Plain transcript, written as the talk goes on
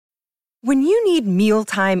When you need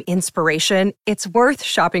mealtime inspiration, it's worth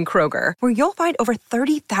shopping Kroger, where you'll find over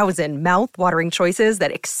 30,000 mouth-watering choices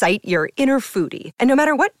that excite your inner foodie. And no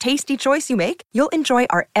matter what tasty choice you make, you'll enjoy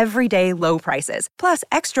our everyday low prices, plus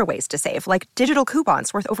extra ways to save, like digital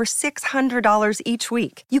coupons worth over $600 each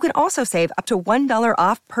week. You can also save up to $1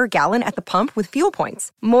 off per gallon at the pump with fuel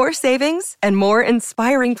points. More savings and more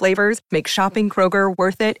inspiring flavors make shopping Kroger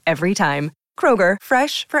worth it every time. Kroger,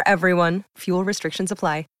 fresh for everyone. Fuel restrictions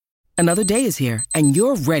apply. Another day is here, and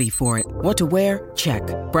you're ready for it. What to wear? Check.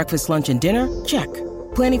 Breakfast, lunch, and dinner? Check.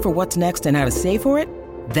 Planning for what's next and how to save for it?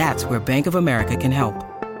 That's where Bank of America can help.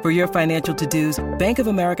 For your financial to-dos, Bank of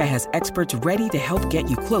America has experts ready to help get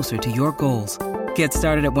you closer to your goals. Get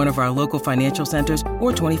started at one of our local financial centers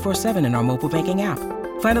or 24/7 in our mobile banking app.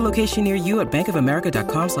 Find a location near you at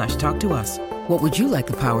bankofamerica.com/talktous. What would you like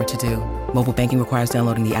the power to do? Mobile banking requires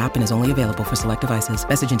downloading the app and is only available for select devices.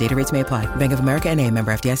 Message and data rates may apply. Bank of America N.A.,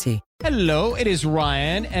 member FDIC. Hello, it is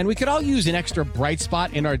Ryan, and we could all use an extra bright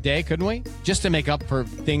spot in our day, couldn't we? Just to make up for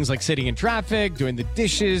things like sitting in traffic, doing the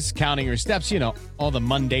dishes, counting your steps, all the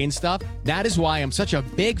mundane stuff. That is why I'm such a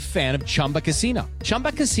big fan of Chumba Casino.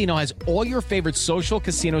 Chumba Casino has all your favorite social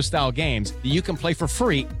casino-style games that you can play for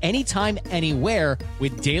free anytime, anywhere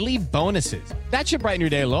with daily bonuses. That should brighten your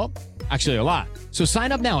day a little. Actually, a lot. So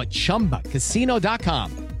sign up now at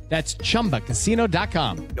ChumbaCasino.com. That's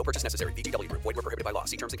ChumbaCasino.com. No purchase necessary. VGW Group. Void where prohibited by law.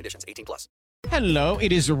 See terms and conditions. 18+. Hello,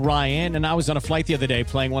 it is Ryan, and I was on a flight the other day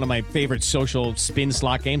playing one of my favorite social spin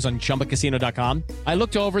slot games on ChumbaCasino.com. I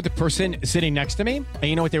looked over at the person sitting next to me, and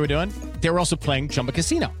you know what they were doing? They were also playing Chumba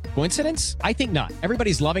Casino. Coincidence? I think not.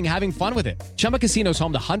 Everybody's loving having fun with it. Chumba Casino is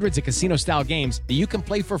home to hundreds of casino-style games that you can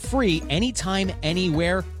play for free anytime,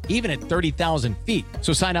 anywhere, even at 30,000 feet.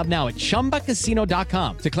 So sign up now at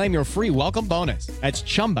ChumbaCasino.com to claim your free welcome bonus. That's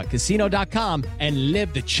ChumbaCasino.com and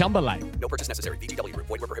live the Chumba life. No purchase necessary. VGW Group.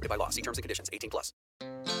 Void where prohibited by law. See terms and conditions. 18+.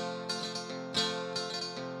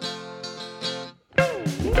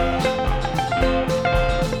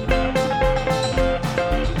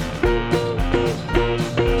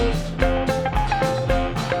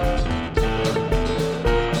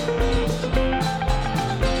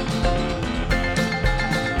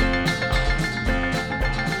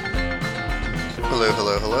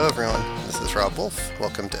 Hello everyone, this is Rob Wolf.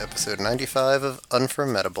 Welcome to episode 95 of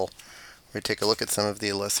Unformidable, where we take a look at some of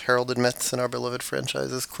the less heralded Mets in our beloved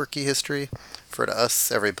franchise's quirky history. For to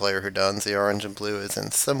us, every player who dons the orange and blue is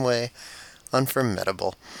in some way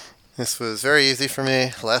unformidable. This was very easy for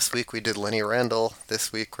me. Last week we did Lenny Randle,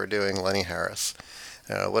 this week we're doing Lenny Harris.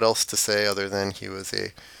 What else to say other than he was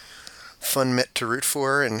a fun Met to root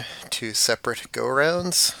for in two separate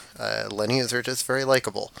go-arounds. Lenny's are just very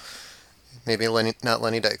likable. Maybe not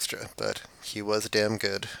Lenny Dykstra, but he was damn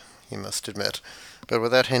good, you must admit. But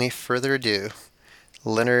without any further ado,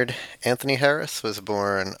 Leonard Anthony Harris was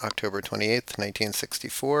born October 28th,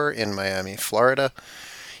 1964 in Miami, Florida.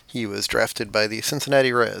 He was drafted by the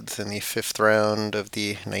Cincinnati Reds in the 5th round of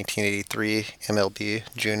the 1983 MLB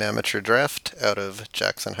June Amateur Draft out of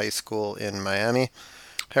Jackson High School in Miami.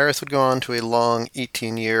 Harris would go on to a long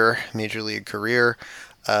 18-year Major League career.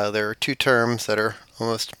 There are two terms that are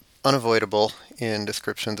almost unavoidable in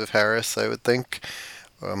descriptions of Harris, I would think.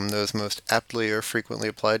 Those most aptly or frequently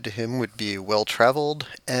applied to him would be well-traveled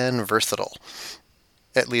and versatile,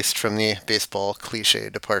 at least from the baseball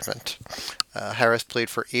cliché department. Harris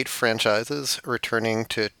played for 8 franchises, returning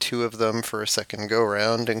to 2 of them for a second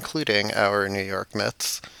go-round, including our New York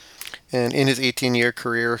Mets. And in his 18-year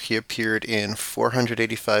career, he appeared in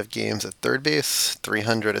 485 games at third base,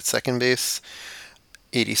 300 at second base,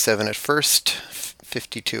 87 at first,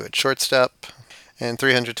 52 at shortstop, and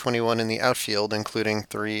 321 in the outfield, including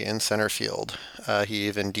 3 in center field. He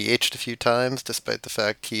even DH'd a few times, despite the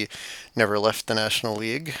fact he never left the National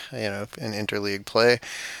League, in interleague play.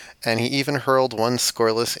 And he even hurled 1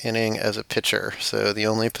 scoreless inning as a pitcher, so the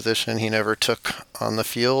only position he never took on the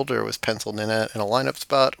field or was penciled in at in a lineup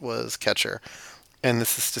spot was catcher. And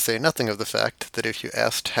this is to say nothing of the fact that if you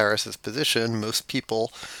asked Harris's position, most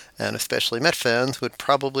people, and especially Met fans, would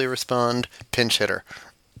probably respond pinch hitter,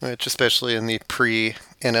 which, especially in the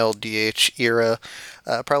pre-NLDH era,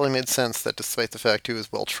 probably made sense that despite the fact he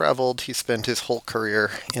was well-traveled, he spent his whole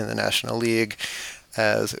career in the National League,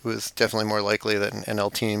 as it was definitely more likely that an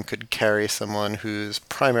NL team could carry someone whose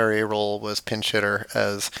primary role was pinch hitter,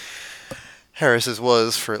 as Harris's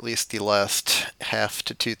was for at least the last half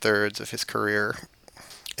to 2/3 of his career.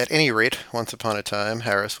 At any rate, once upon a time,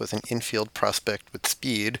 Harris was an infield prospect with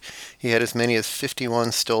speed. He had as many as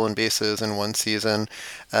 51 stolen bases in one season,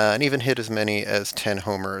 and even hit as many as 10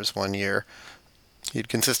 homers one year. He'd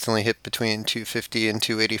consistently hit between 250 and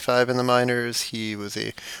 285 in the minors. He was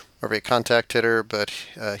more of a contact hitter, but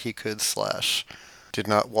he could slash. Did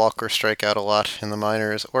not walk or strike out a lot in the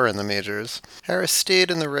minors or in the majors. Harris stayed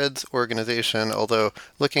in the Reds organization, although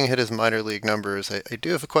looking at his minor league numbers, I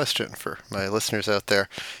do have a question for my listeners out there.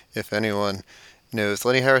 If anyone knows,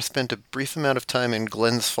 Lenny Harris spent a brief amount of time in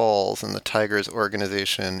Glens Falls in the Tigers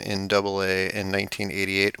organization in Double-A in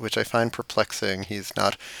 1988, which I find perplexing. He's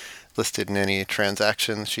not listed in any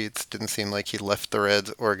transaction sheets. Didn't seem like he left the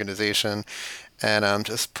Reds organization. And I'm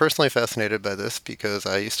just personally fascinated by this because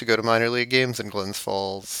I used to go to minor league games in Glens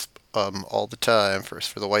Falls all the time. First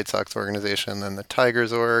for the White Sox organization, then the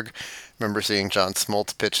Tigers org. Remember seeing John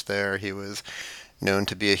Smoltz pitch there. He was known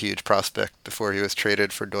to be a huge prospect before he was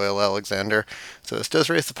traded for Doyle Alexander. So this does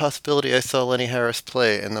raise the possibility I saw Lenny Harris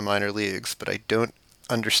play in the minor leagues, but I don't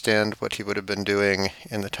understand what he would have been doing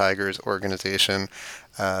in the Tigers organization.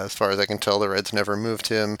 As far as I can tell, the Reds never moved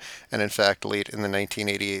him, and in fact, late in the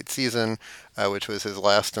 1988 season, which was his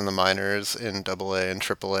last in the minors in Double-A and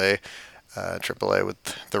Triple-A, Triple-A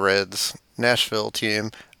with the Reds Nashville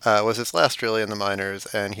team, was his last really in the minors,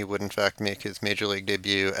 and he would in fact make his major league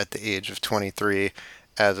debut at the age of 23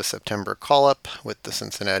 as a September call-up with the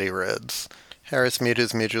Cincinnati Reds. Harris made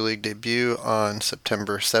his major league debut on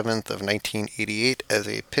September 7th of 1988 as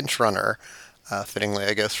a pinch runner, fittingly,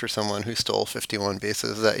 I guess, for someone who stole 51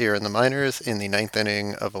 bases that year in the minors in the ninth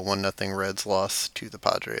inning of a 1-0 Reds loss to the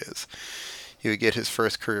Padres. He would get his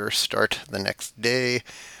first career start the next day,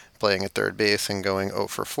 playing at third base and going 0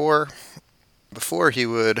 for 4. Before he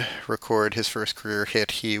would record his first career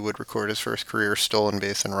hit, he would record his first career stolen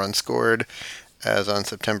base and run scored, as on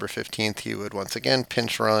September 15th he would once again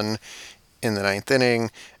pinch run in the ninth inning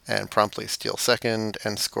and promptly steal second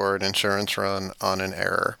and score an insurance run on an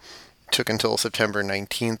error. It took until September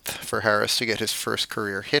 19th for Harris to get his first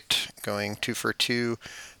career hit, going 2 for 2.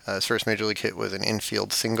 His first major league hit was an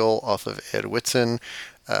infield single off of Ed Whitson.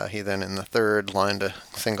 He then in the third lined a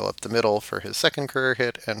single up the middle for his second career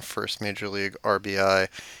hit and first major league RBI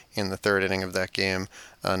in the third inning of that game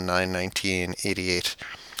on 9/19/88.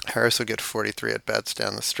 Harris would get 43 at-bats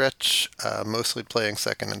down the stretch, mostly playing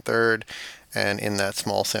second and third, and in that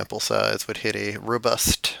small sample size would hit a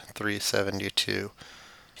robust .372.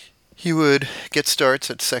 He would get starts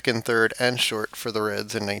at second, third, and short for the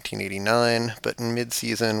Reds in 1989, but in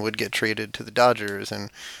mid-season would get traded to the Dodgers, and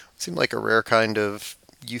it seemed like a rare kind of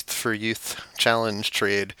youth-for-youth challenge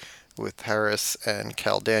trade, with Harris and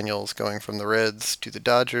Cal Daniels going from the Reds to the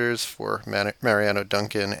Dodgers for Mariano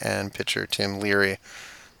Duncan and pitcher Tim Leary.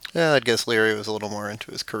 Yeah, I'd guess Leary was a little more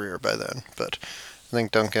into his career by then, but I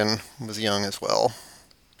think Duncan was young as well.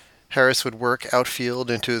 Harris would work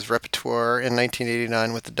outfield into his repertoire in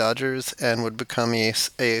 1989 with the Dodgers and would become a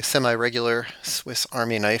semi-regular Swiss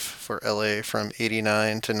Army knife for LA from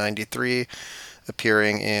 89 to 93,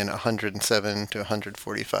 appearing in 107 to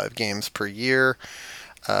 145 games per year.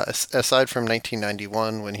 Aside from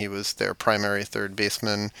 1991, when he was their primary third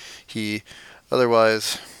baseman, he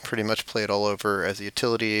otherwise pretty much played all over as a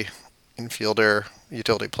utility infielder,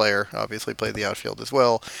 utility player, obviously played the outfield as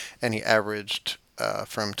well, and he averaged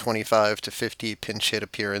from 25 to 50 pinch hit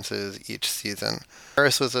appearances each season.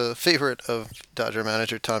 Harris was a favorite of Dodger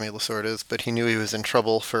manager Tommy Lasorda's, but he knew he was in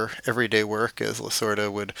trouble for everyday work, as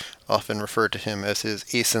Lasorda would often refer to him as his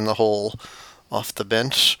ace in the hole off the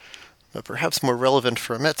bench. But perhaps more relevant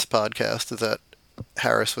for a Mets podcast is that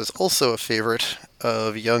Harris was also a favorite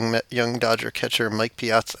of young Dodger catcher Mike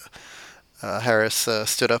Piazza. Harris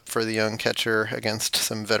stood up for the young catcher against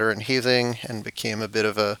some veteran hazing and became a bit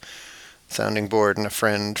of a sounding board and a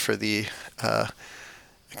friend for the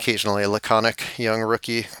occasionally laconic young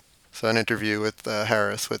rookie. So an interview with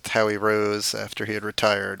Harris with Howie Rose after he had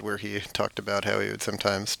retired, where he talked about how he would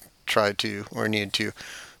sometimes try to or need to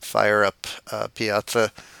fire up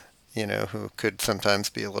Piazza, who could sometimes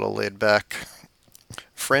be a little laid back.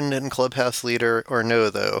 Friend and clubhouse leader or no,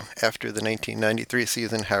 though, after the 1993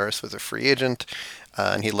 season, Harris was a free agent,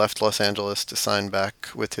 and he left Los Angeles to sign back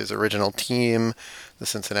with his original team, the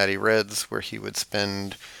Cincinnati Reds, where he would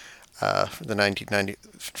spend from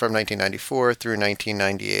 1994 through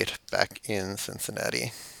 1998 back in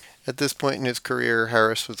Cincinnati. At this point in his career,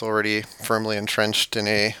 Harris was already firmly entrenched in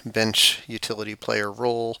a bench utility player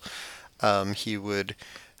role. He would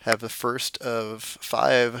have the first of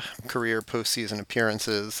 5 career postseason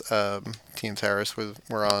appearances. Teams Harris made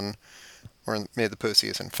the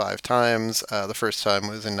postseason 5 times. The first time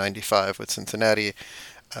was in '95 with Cincinnati,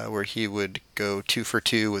 where he would go 2 for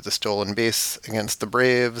 2 with a stolen base against the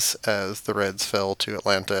Braves as the Reds fell to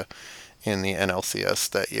Atlanta in the NLCS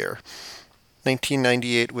that year.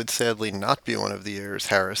 1998 would sadly not be one of the years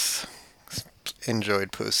Harris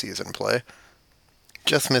enjoyed postseason play.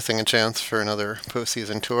 Just missing a chance for another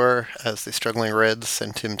postseason tour as the struggling Reds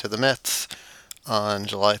sent him to the Mets on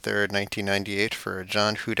July 3rd, 1998 for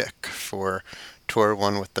John Hudek for Tour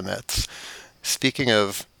 1 with the Mets. Speaking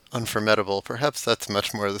of unformidable, perhaps that's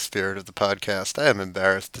much more the spirit of the podcast. I am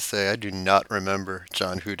embarrassed to say I do not remember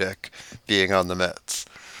John Hudek being on the Mets.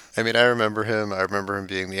 I mean, I remember him. I remember him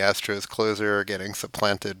being the Astros closer, getting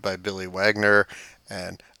supplanted by Billy Wagner,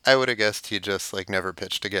 and I would have guessed he just never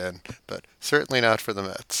pitched again, but certainly not for the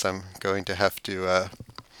Mets. I'm going to have to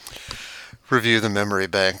review the memory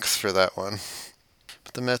banks for that one.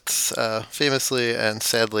 But the Mets famously and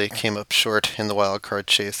sadly came up short in the wild card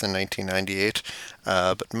chase in 1998,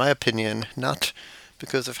 but in my opinion, not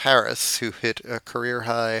because of Harris, who hit a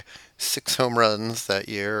career-high 6 home runs that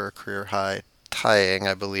year, or career-high tying,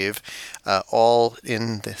 I believe, all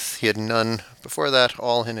in this. He had none before that,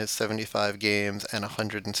 all in his 75 games and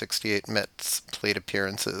 168 Mets plate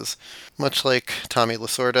appearances. Much like Tommy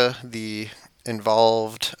Lasorda, the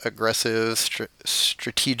involved, aggressive,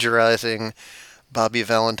 strategizing Bobby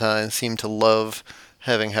Valentine seemed to love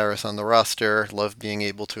having Harris on the roster, loved being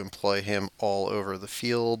able to employ him all over the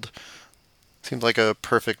field. Seemed like a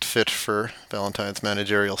perfect fit for Valentine's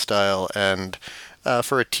managerial style, and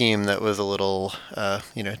for a team that was a little,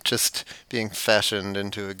 just being fashioned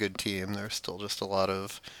into a good team. There's still just a lot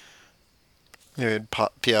of,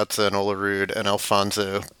 Piazza and Olerud and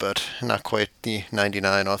Alfonso, but not quite the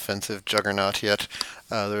 99 offensive juggernaut yet.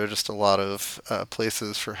 There were just a lot of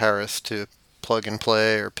places for Harris to plug and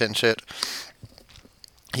play or pinch hit.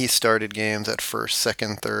 He started games at first,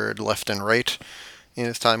 second, third, left, and right in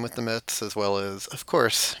his time with the Mets, as well as, of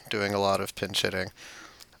course, doing a lot of pinch hitting.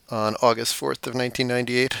 On August 4th of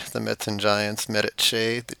 1998, the Mets and Giants met at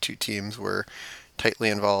Shea. The two teams were tightly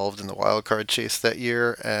involved in the wild card chase that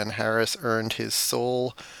year, and Harris earned his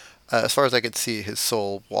sole, as far as I could see, his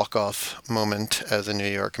sole walk-off moment as a New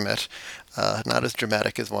York Met. Not as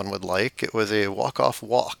dramatic as one would like. It was a walk-off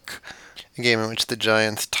walk, a game in which the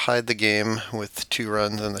Giants tied the game with 2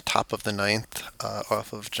 runs in the top of the ninth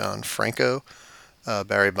off of John Franco.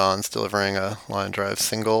 Barry Bonds delivering a line drive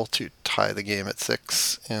single to tie the game at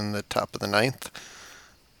 6 in the top of the ninth.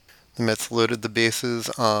 The Mets loaded the bases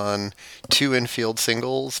on 2 infield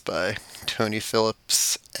singles by Tony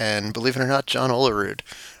Phillips and, believe it or not, John Olerud,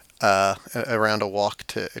 around a walk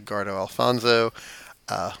to Edgardo Alfonso.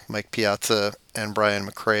 Mike Piazza and Brian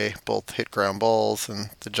McRae both hit ground balls,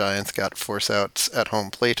 and the Giants got force outs at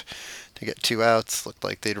home plate to get 2 outs. Looked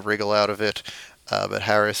like they'd wriggle out of it. But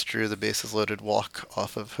Harris drew the bases-loaded walk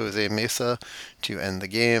off of Jose Mesa to end the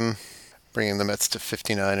game, bringing the Mets to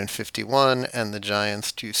 59 and 51, and the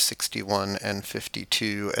Giants to 61 and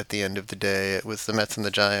 52 at the end of the day. It was the Mets and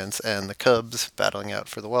the Giants and the Cubs battling out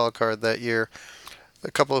for the wild card that year.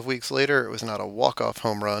 A couple of weeks later, it was not a walk-off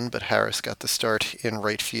home run, but Harris got the start in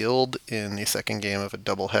right field in the second game of a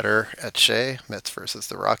doubleheader at Shea, Mets versus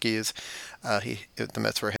the Rockies. The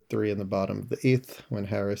Mets were hit 3 in the bottom of the 8th when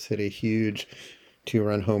Harris hit a huge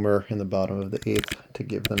 2-run homer in the bottom of the 8th to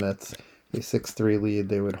give the Mets a 6-3 lead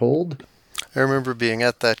they would hold. I remember being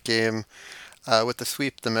at that game. With the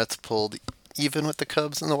sweep, the Mets pulled even with the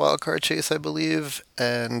Cubs in the wild card chase, I believe,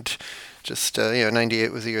 and just,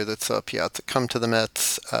 98 was the year that saw Piazza come to the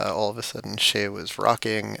Mets. All of a sudden, Shea was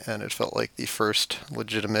rocking, and it felt like the first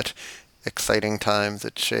legitimate, exciting times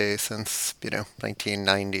at Shea since,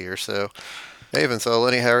 1990 or so. I even saw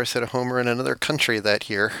Lenny Harris hit a homer in another country that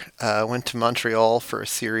year. Went to Montreal for a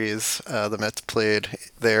series. The Mets played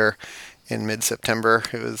there in mid-September.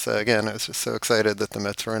 It was, I was just so excited that the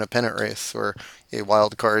Mets were in a pennant race, or a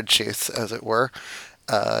wild card chase, as it were.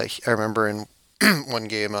 I remember in one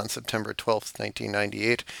game on September 12th,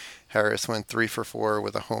 1998, Harris went 3 for 4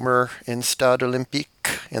 with a homer in Stade Olympique.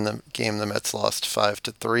 In the game, the Mets lost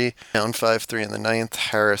 5-3. Down 5-3 in the ninth,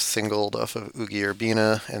 Harris singled off of Ugi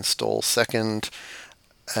Urbina and stole second.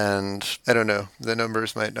 And I don't know, the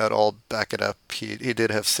numbers might not all back it up. He did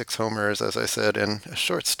have 6 homers, as I said, in a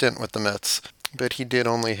short stint with the Mets. But he did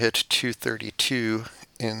only hit .232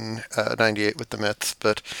 in 98 with the Mets.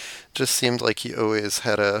 But just seemed like he always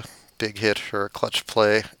had a big hit or a clutch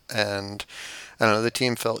play. And I don't know, the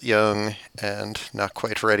team felt young and not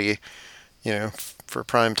quite ready, for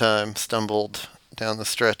prime time, stumbled down the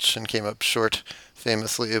stretch and came up short,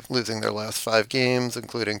 famously losing their last 5 games,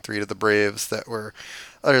 including 3 to the Braves that were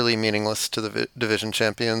utterly meaningless to the division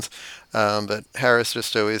champions. But Harris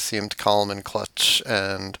just always seemed calm and clutch,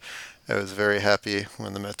 and I was very happy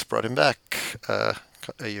when the Mets brought him back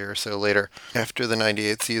a year or so later. After the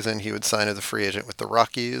 98 season, he would sign as a free agent with the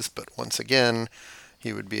Rockies, but once again,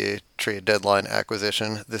 he would be a trade deadline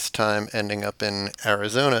acquisition, this time ending up in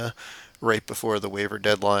Arizona, right before the waiver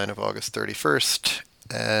deadline of August 31st,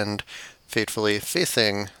 and fatefully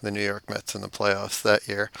facing the New York Mets in the playoffs that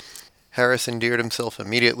year. Harris endeared himself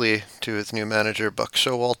immediately to his new manager, Buck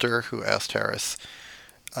Showalter, who asked Harris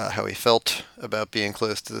how he felt about being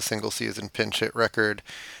close to the single-season pinch hit record.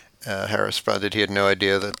 Harris responded he had no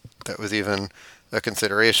idea that that was even a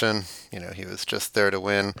consideration. He was just there to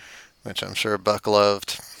win, which I'm sure Buck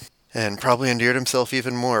loved, and probably endeared himself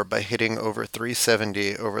even more by hitting over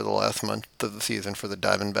 370 over the last month of the season for the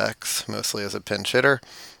Diamondbacks, mostly as a pinch hitter.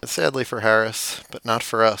 Sadly for Harris, but not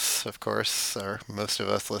for us, of course, or most of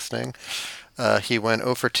us listening. He went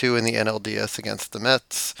 0 for 2 in the NLDS against the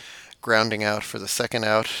Mets, grounding out for the second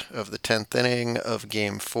out of the 10th inning of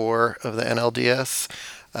Game 4 of the NLDS.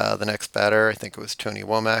 The next batter, I think it was Tony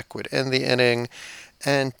Womack, would end the inning,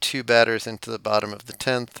 and 2 batters into the bottom of the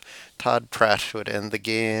 10th, Todd Pratt would end the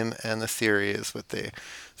game and the series with the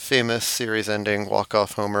famous series-ending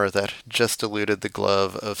walk-off homer that just eluded the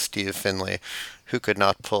glove of Steve Finley, who could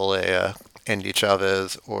not pull a Andy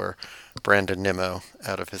Chavez or Brandon Nimmo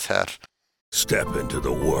out of his hat. Step into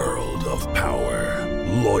the world of power,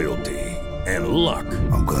 loyalty, and luck.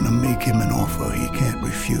 I'm gonna make him an offer he can't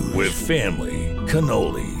refuse. With family,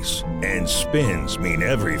 cannolis, and spins mean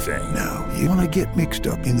everything. Now, you wanna get mixed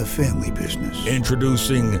up in the family business.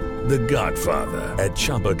 Introducing The Godfather at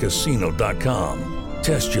ChumbaCasino.com.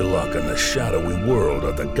 Test your luck in the shadowy world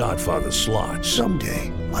of The Godfather slot.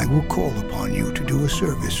 Someday, I will call upon you to do a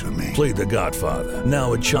service for me. Play The Godfather,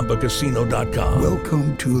 now at ChumbaCasino.com.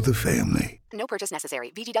 Welcome to the family. No purchase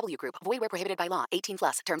necessary. VGW Group. Void where prohibited by law.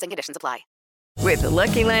 18+. Terms and conditions apply. With the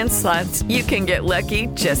Lucky Land Slots, you can get lucky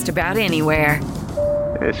just about anywhere.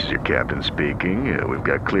 This is your captain speaking. We've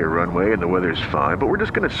got clear runway and the weather's fine, but we're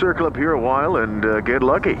just going to circle up here a while and get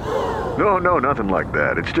lucky. No, nothing like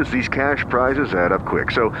that. It's just these cash prizes add up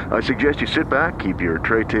quick. So I suggest you sit back, keep your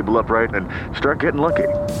tray table upright, and start getting lucky.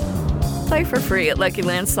 Play for free at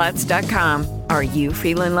LuckyLandSlots.com. Are you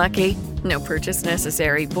feeling lucky? No purchase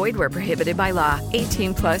necessary. Void where prohibited by law.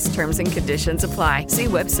 18+ terms and conditions apply. See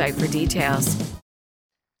website for details.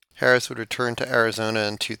 Harris would return to Arizona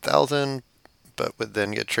in 2000, but would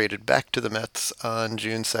then get traded back to the Mets on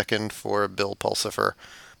June 2nd for Bill Pulsipher.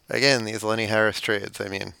 Again, these Lenny Harris trades. I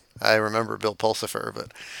mean, I remember Bill Pulsipher,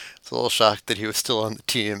 but it's a little shocked that he was still on the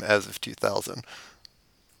team as of 2000.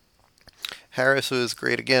 Harris was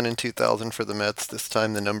great again in 2000 for the Mets. This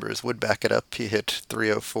time the numbers would back it up. He hit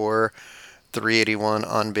 .304, .381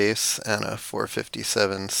 on base, and a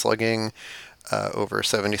 .457 slugging over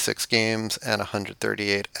 76 games and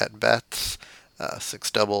 138 at-bats.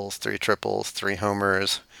 6 doubles, 3 triples, 3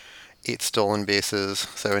 homers, 8 stolen bases,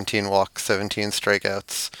 17 walks, 17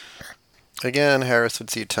 strikeouts. Again, Harris would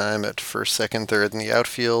see time at first, second, third in the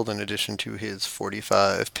outfield, in addition to his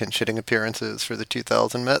 45 pinch-hitting appearances for the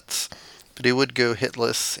 2000 Mets. But he would go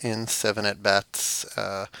hitless in 7 at-bats,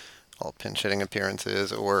 all pinch-hitting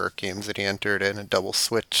appearances or games that he entered in a double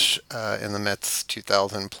switch in the Mets'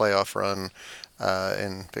 2000 playoff run,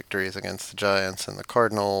 in victories against the Giants and the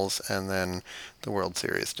Cardinals, and then the World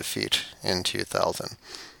Series defeat in 2000.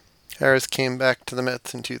 Harris came back to the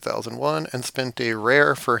Mets in 2001 and spent a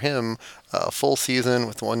rare for him full season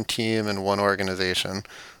with one team and one organization,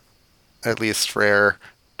 at least rare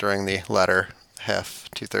during the latter half,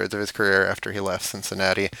 2/3 of his career after he left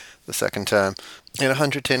Cincinnati the second time. In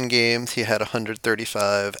 110 games, he had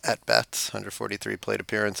 135 at-bats, 143 plate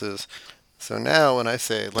appearances. So now when I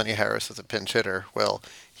say Lenny Harris was a pinch hitter, well,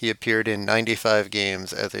 he appeared in 95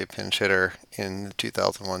 games as a pinch hitter in the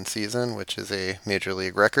 2001 season, which is a Major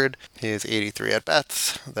League record. He has 83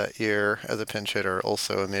 at-bats that year as a pinch hitter,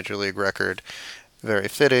 also a Major League record. Very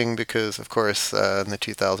fitting because, of course, in the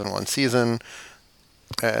 2001 season,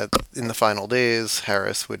 in the final days,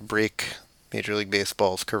 Harris would break Major League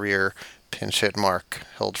Baseball's career pinch hit mark,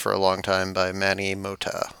 held for a long time by Manny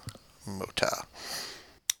Mota.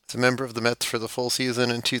 As a member of the Mets for the full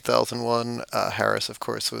season in 2001, Harris, of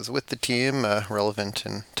course, was with the team, relevant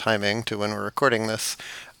in timing to when we're recording this,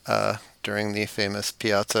 during the famous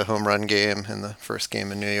Piazza home run game in the first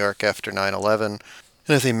game in New York after 9/11.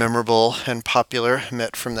 And as a memorable and popular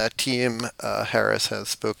Met from that team, Harris has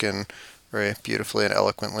spoken very beautifully and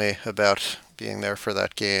eloquently about being there for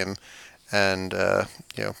that game and,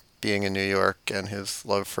 being in New York and his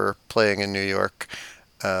love for playing in New York.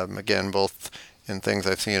 Again, both in things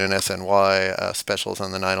I've seen in SNY, specials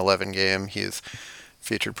on the 9/11 game, he's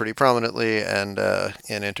featured pretty prominently, and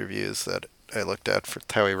in interviews that I looked at for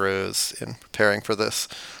Howie Rose in preparing for this.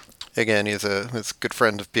 Again, he's a good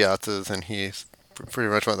friend of Piazza's, and he's pretty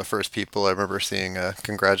much one of the first people I remember seeing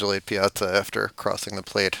congratulate Piazza after crossing the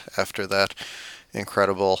plate after that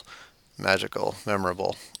incredible magical,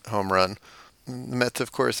 memorable home run. The Mets,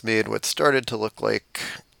 of course, made what started to look like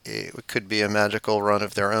it could be a magical run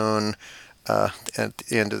of their own at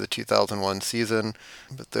the end of the 2001 season,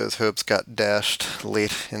 but those hopes got dashed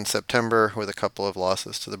late in September with a couple of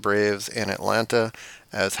losses to the Braves and Atlanta,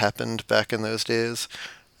 as happened back in those days,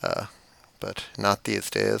 but not these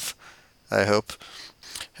days, I hope.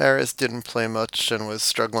 Harris didn't play much and was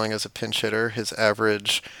struggling as a pinch hitter. His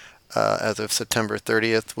average as of September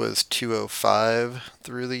 30th was .205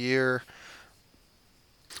 through the year,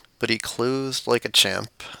 but he closed like a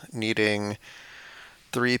champ, needing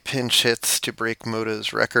 3 pinch hits to break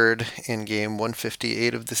Mota's record in game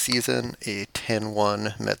 158 of the season, a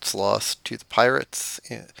 10-1 Mets loss to the Pirates.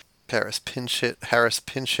 Harris pinch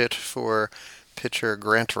hit for pitcher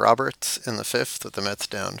Grant Roberts in the 5th with the Mets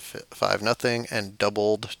down 5-0 and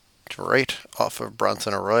doubled to right off of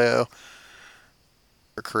Bronson Arroyo.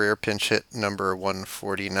 Career pinch hit number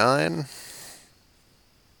 149.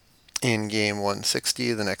 In game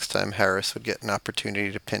 160, the next time Harris would get an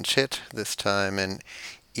opportunity to pinch hit, this time an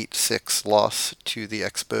 8-6 loss to the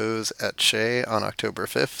Expos at Shea on October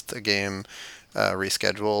 5th, a game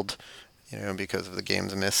rescheduled, because of the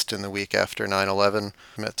games missed in the week after 9/11.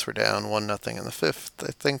 Mets were down 1-0 in the 5th,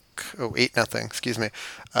 8-0, excuse me,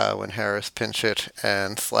 when Harris pinch hit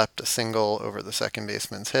and slapped a single over the second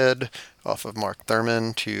baseman's head off of Mark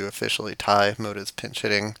Thurman to officially tie Mota's pinch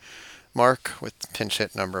hitting mark with pinch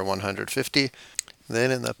hit number 150.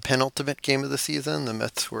 Then in the penultimate game of the season, the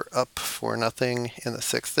Mets were up 4-0 in the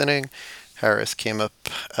 6th inning. Harris came up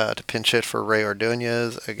to pinch hit for Ray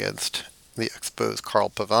Ordonez against the Expos' Carl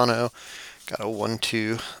Pavano. Got a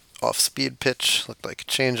 1-2 off-speed pitch, looked like a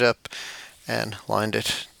changeup, and lined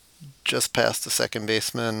it just past the second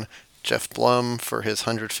baseman, Jeff Blum, for his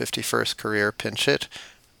 151st career pinch hit,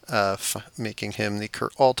 making him the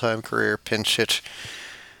all-time career pinch hit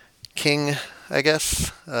king, I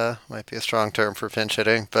guess. Might be a strong term for pinch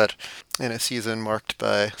hitting, but in a season marked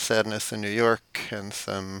by sadness in New York and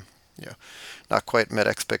some, not quite met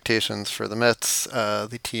expectations for the Mets,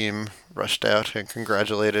 the team rushed out and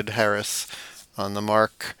congratulated Harris on the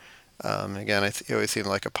mark. Again, he always seemed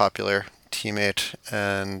like a popular teammate,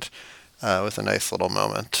 and it was a nice little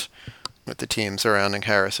moment with the team surrounding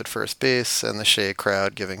Harris at first base and the Shea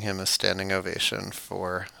crowd giving him a standing ovation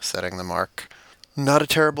for setting the mark. Not a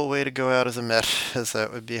terrible way to go out as a Met, as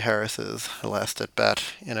that would be Harris's last at-bat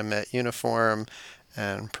in a Met uniform,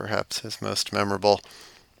 and perhaps his most memorable.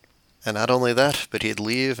 And not only that, but he'd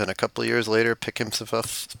leave and a couple of years later pick himself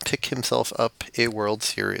up a World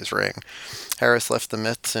Series ring. Harris left the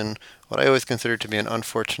Mets in what I always considered to be an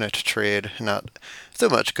unfortunate trade, not so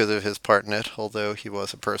much because of his part in it, although he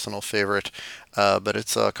was a personal favorite, but it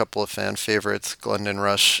saw a couple of fan favorites, Glendon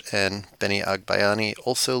Rusch and Benny Agbayani,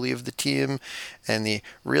 also leave the team, and the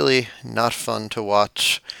really not fun to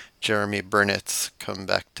watch Jeremy Burnitz come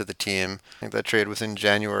back to the team. I think that trade was in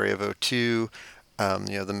January of 2002.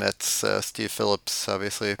 The Mets, Steve Phillips,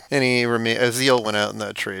 obviously, Zeal went out in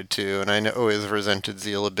that trade too, and I always resented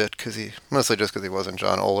Zeal a bit mostly just because he wasn't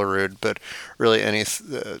John Olerud, but really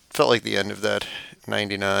felt like the end of that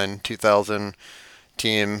 99-2000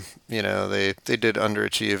 team. They did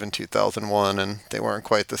underachieve in 2001, and they weren't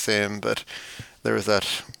quite the same, but there was that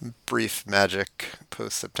brief magic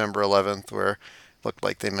post September 11th where it looked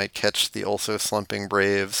like they might catch the also slumping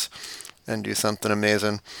Braves and do something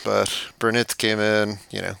amazing. But Burnitz came in,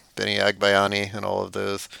 Benny Agbayani and all of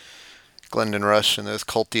those, Glendon Rusch and those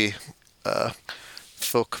culty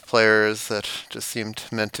folk players that just seemed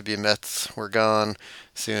meant to be Mets were gone.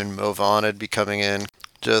 Soon Mo Vaughn would be coming in.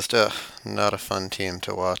 Just not a fun team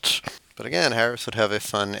to watch. But again, Harris would have a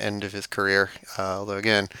fun end of his career, although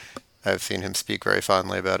again, I've seen him speak very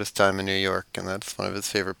fondly about his time in New York, and that's one of his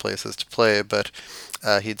favorite places to play. But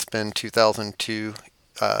he'd spend 2002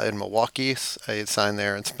 in Milwaukee. He'd sign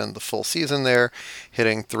there and spend the full season there,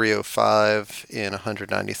 hitting .305 in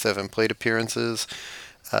 197 plate appearances.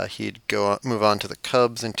 He'd move on to the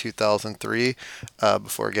Cubs in 2003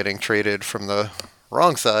 before getting traded from the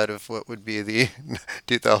wrong side of what would be the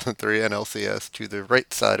 2003 NLCS to the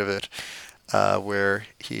right side of it, where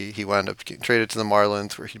he wound up getting traded to the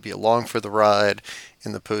Marlins, where he'd be along for the ride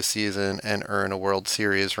in the postseason and earn a World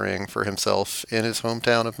Series ring for himself in his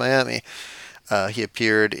hometown of Miami. He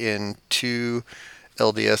appeared in 2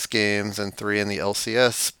 LDS games and 3 in the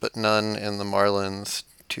LCS, but none in the Marlins'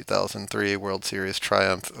 2003 World Series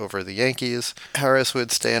triumph over the Yankees. Harris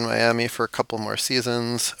would stay in Miami for a couple more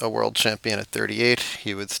seasons. A world champion at 38,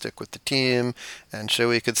 he would stick with the team and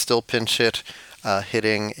show he could still pinch hit.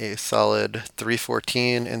 hitting a solid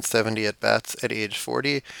 .314 in 70 at-bats at age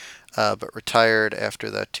 40, but retired after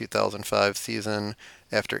that 2005 season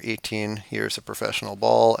after 18 years of professional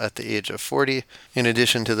ball at the age of 40. In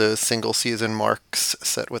addition to those single-season marks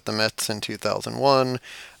set with the Mets in 2001,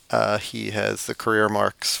 he has the career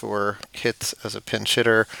marks for hits as a pinch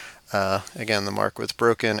hitter. Again, the mark was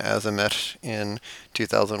broken as a Met in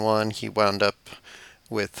 2001. He wound up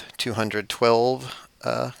with 212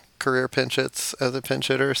 career pinch hits as a pinch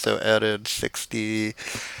hitter, so added 62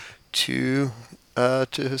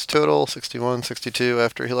 to his total, 61, 62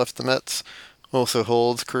 after he left the Mets. Also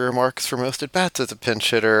holds career marks for most at-bats as a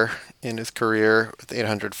pinch hitter in his career with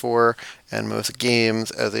 804, and most games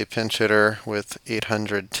as a pinch hitter with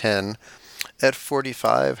 810. At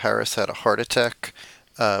 45, Harris had a heart attack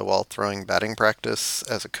while throwing batting practice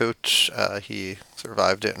as a coach. He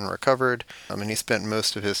survived it and recovered. And he spent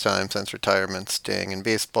most of his time since retirement staying in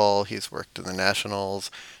baseball. He's worked in the Nationals,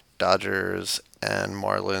 Dodgers, and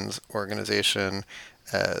Marlins organization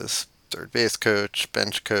as third base coach,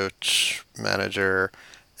 bench coach, manager,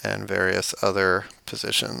 and various other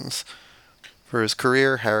positions. For his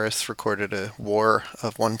career, Harris recorded a WAR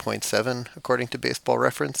of 1.7, according to Baseball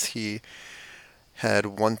Reference. He had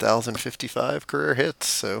 1,055 career hits,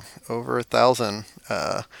 so over 1,000.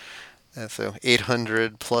 And so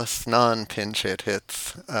 800 plus non-pinch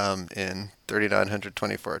hits in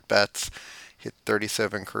 3,924 at-bats. Hit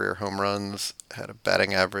 37 career home runs, had a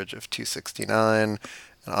batting average of .269,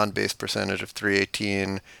 an on-base percentage of .318,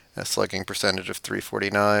 and a slugging percentage of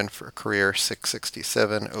 .349 for a career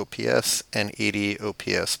 .667 OPS and 80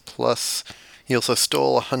 OPS plus. He also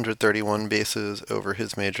stole 131 bases over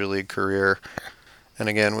his major league career, and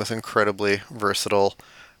again was incredibly versatile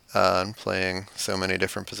and playing so many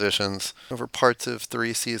different positions. Over parts of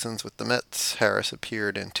 3 seasons with the Mets, Harris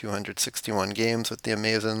appeared in 261 games with the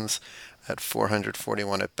Amazons, had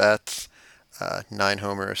 441 at-bats, 9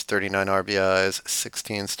 homers, 39 RBIs,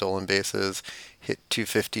 16 stolen bases, hit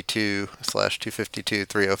 .252,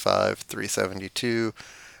 .305, .372,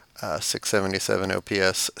 677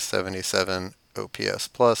 OPS, 77 OPS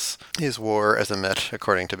plus. His WAR as a Met,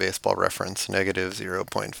 according to Baseball Reference, negative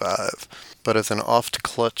 0.5. But as an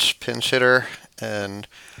oft-clutch pinch hitter, and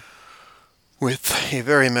with a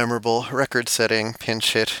very memorable record-setting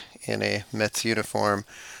pinch hit in a Mets uniform,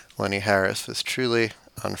 Lenny Harris was truly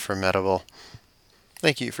unformidable.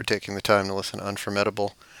 Thank you for taking the time to listen to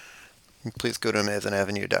Unformidable. Please go to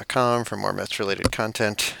AmazonAvenue.com for more Mets-related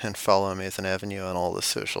content, and follow Amazon Avenue on all the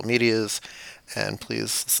social medias. And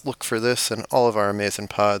please look for this and all of our Amazon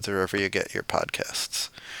pods wherever you get your podcasts.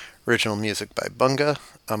 Original music by Bunga.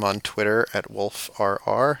 I'm on Twitter at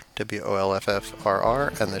WolfRR,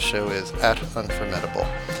 WOLFFRR, and the show is at Unformidable.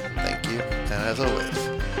 Thank you, and as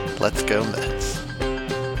always, let's go Mets.